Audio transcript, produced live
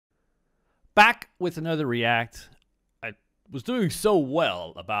Back with another react. I was doing so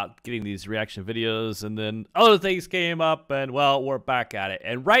well about getting these reaction videos, and then other things came up, and well, we're back at it.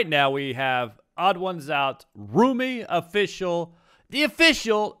 And right now we have TheOdd1sOut Roomie official, the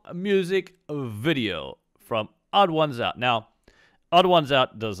official music video from TheOdd1sOut. Now,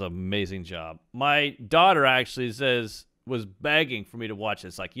 TheOdd1sOut does an amazing job. My daughter actually was begging for me to watch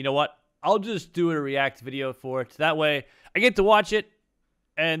this. Like, you know what? I'll just do a react video for it. That way I get to watch it,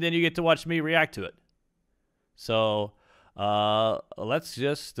 and then you get to watch me react to it. So let's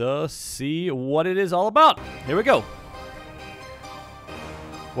just see what it is all about. Here we go.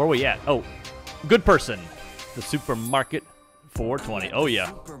 Where are we at? Oh, good person. The supermarket 420. Oh yeah.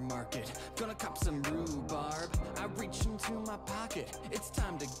 Supermarket, gonna cop some rhubarb. I reach into my pocket. It's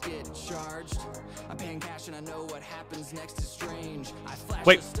time to get charged. I'm paying cash and I know what happens next is strange. I flash.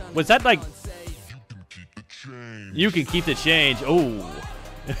 Wait, was that like you can keep the change? Oh.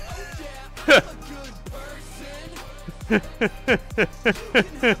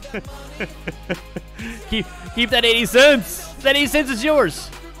 keep that 80 cents. That 80 cents is yours.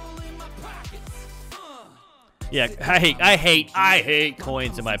 Yeah, I hate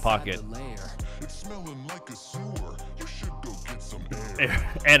coins in my pocket.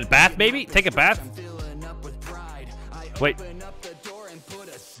 And a bath, maybe? Take a bath? Wait.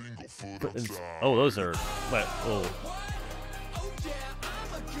 Oh, those are... What? Oh.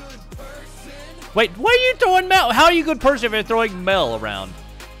 Wait, why are you throwing Mel? How are you a good person if you're throwing Mel around?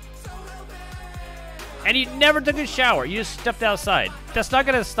 And you never took a shower. You just stepped outside. That's not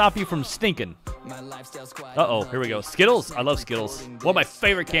going to stop you from stinking. Uh-oh, here we go. Skittles? I love Skittles. One of my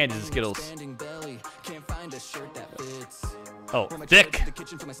favorite candies is Skittles. Oh, Dick.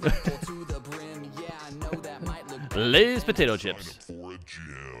 Lay's potato chips.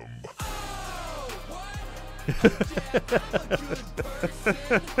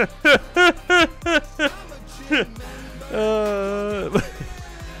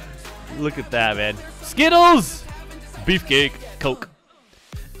 Look at that, man. Skittles! Beefcake, Coke.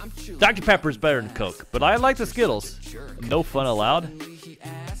 Dr. Pepper's better than Coke, but I like the Skittles. No fun allowed.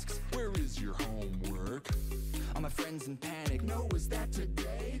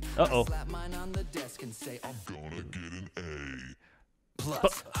 Uh-oh.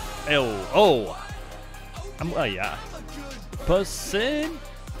 Oh. Oh, yeah. Person.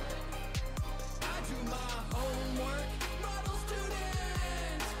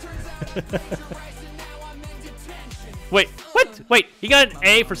 Wait, what? Wait, he got an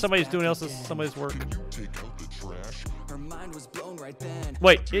A for somebody who's doing somebody's work.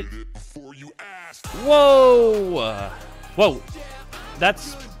 Wait, it. Whoa! Whoa!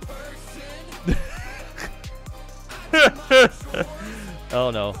 That's. Oh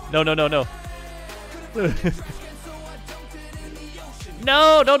no! No! No! No! No!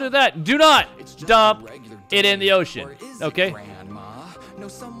 No! Don't do that! Do not dump it in the ocean. Okay. No,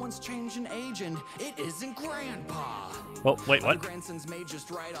 someone's changing agent. It isn't Grandpa. Oh, wait, what?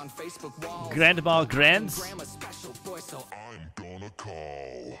 Grandma Grands? I'm gonna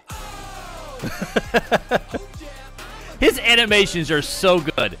call. His animations are so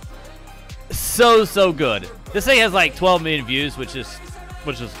good. So good. This thing has like 12 million views, which is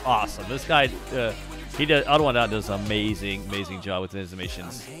awesome. This guy, TheOdd1sOut does an amazing job with his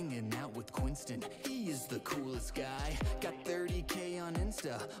animations. I'm hanging out with Quinston. He is the coolest guy. Got 30K on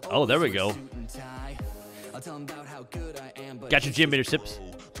Insta. Oh, there we go. I'll tell him about how good I am, but got your gym meter sips.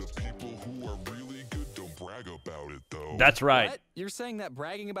 The people who are really good don't brag about it, though. That's right. What? You're saying that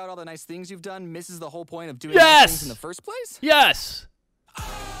bragging about all the nice things you've done misses the whole point of doing Yes! nice things in the first place? Yes.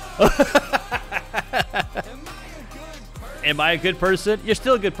 Am I a good person? You're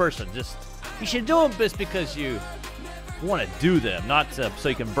still a good person. Just you should do them just because you want to do them, not so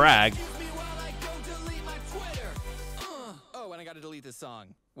you can brag. Oh, and I got to delete this song.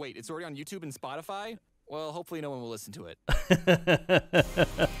 Wait, it's already on YouTube and Spotify? Well, hopefully no one will listen to it.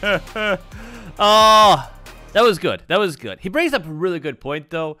 Oh, that was good. That was good. He brings up a really good point,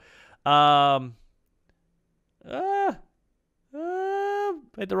 though.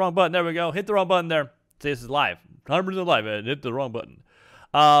 Hit the wrong button. There we go. Hit the wrong button there. Say this is live. 100% live, and hit the wrong button.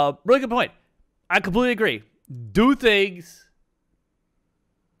 Really good point. I completely agree. Do things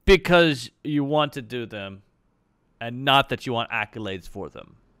because you want to do them, and not that you want accolades for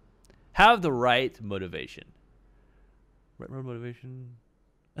them. Have the right motivation. Right motivation?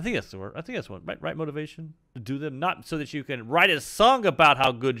 I think that's the word. I think that's one. Right motivation to do them. Not so that you can write a song about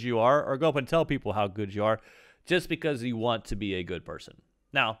how good you are or go up and tell people how good you are just because you want to be a good person.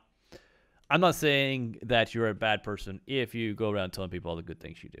 Now, I'm not saying that you're a bad person if you go around telling people all the good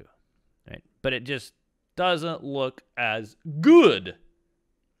things you do. Right? But it just doesn't look as good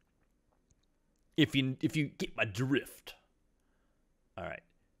if you get my drift. All right.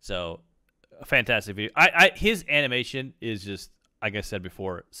 So, a fantastic video. His animation is just, like I said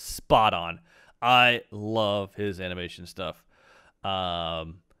before, spot on. I love his animation stuff.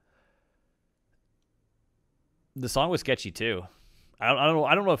 The song was sketchy too. I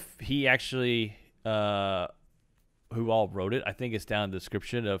don't know if he actually who all wrote it. I think it's down in the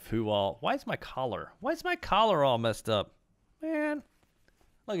description of who all. Why is my collar all messed up? Man,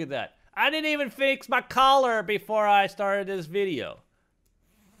 look at that. I didn't even fix my collar before I started this video.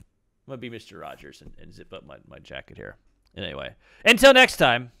 I'm gonna be Mr. Rogers and zip up my jacket here. Anyway, until next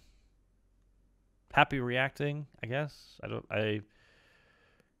time. Happy reacting, I guess.